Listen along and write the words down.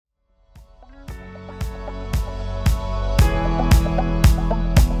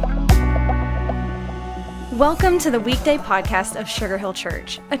Welcome to the Weekday podcast of Sugar Hill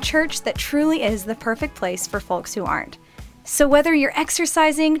Church, a church that truly is the perfect place for folks who aren't. So whether you're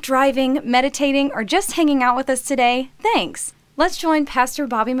exercising, driving, meditating, or just hanging out with us today, thanks. Let's join Pastor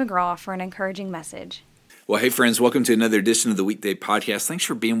Bobby McGraw for an encouraging message. Well, hey friends, welcome to another edition of the Weekday podcast. Thanks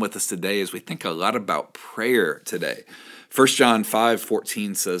for being with us today as we think a lot about prayer today. 1 John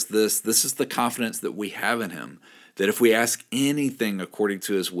 5:14 says this is the confidence that we have in him, that if we ask anything according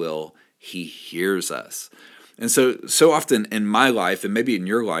to his will, he hears us. And so often in my life, and maybe in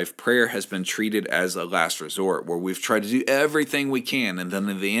your life, prayer has been treated as a last resort where we've tried to do everything we can. And then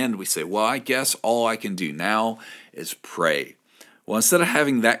in the end, we say, well, I guess all I can do now is pray. Well, instead of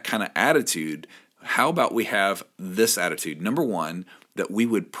having that kind of attitude, how about we have this attitude? Number one, that we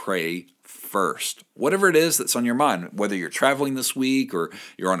would pray first. Whatever it is that's on your mind, whether you're traveling this week or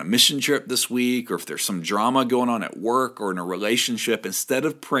you're on a mission trip this week, or if there's some drama going on at work or in a relationship, instead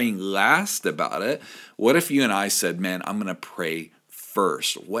of praying last about it, what if you and I said, man, I'm going to pray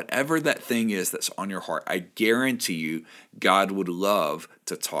first? Whatever that thing is that's on your heart, I guarantee you God would love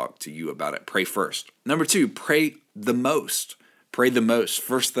to talk to you about it. Pray first. Number two, pray the most. Pray the most.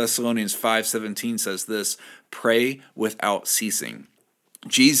 1 Thessalonians 5:17 says this, pray without ceasing.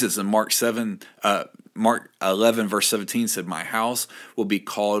 Jesus in Mark 11 verse 17 said, my house will be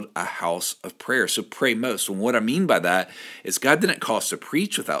called a house of prayer. So pray most. And what I mean by that is God didn't call us to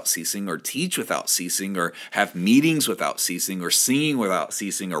preach without ceasing or teach without ceasing or have meetings without ceasing or singing without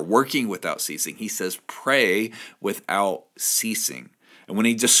ceasing or working without ceasing. He says pray without ceasing. And when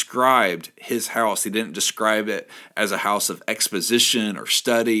he described his house, he didn't describe it as a house of exposition or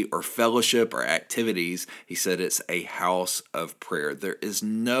study or fellowship or activities. He said it's a house of prayer. There is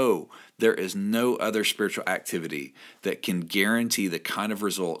no other spiritual activity that can guarantee the kind of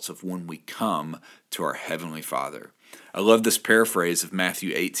results of when we come to our Heavenly Father. I love this paraphrase of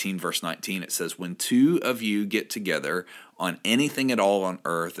Matthew 18, verse 19. It says, when two of you get together on anything at all on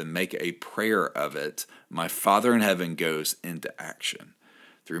earth and make a prayer of it, my Father in heaven goes into action.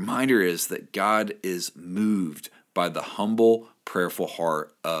 The reminder is that God is moved by the humble, prayerful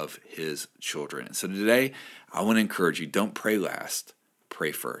heart of his children. And so today, I want to encourage you, don't pray last,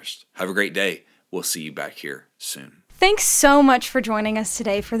 pray first. Have a great day. We'll see you back here soon. Thanks so much for joining us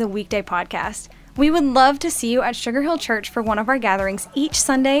today for the Weekday podcast. We would love to see you at Sugar Hill Church for one of our gatherings each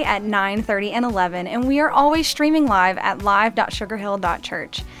Sunday at 9:30 and 11, and we are always streaming live at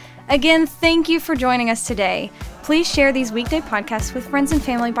live.sugarhill.church. Again, thank you for joining us today. Please share these weekday podcasts with friends and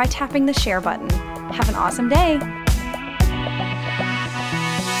family by tapping the share button. Have an awesome day.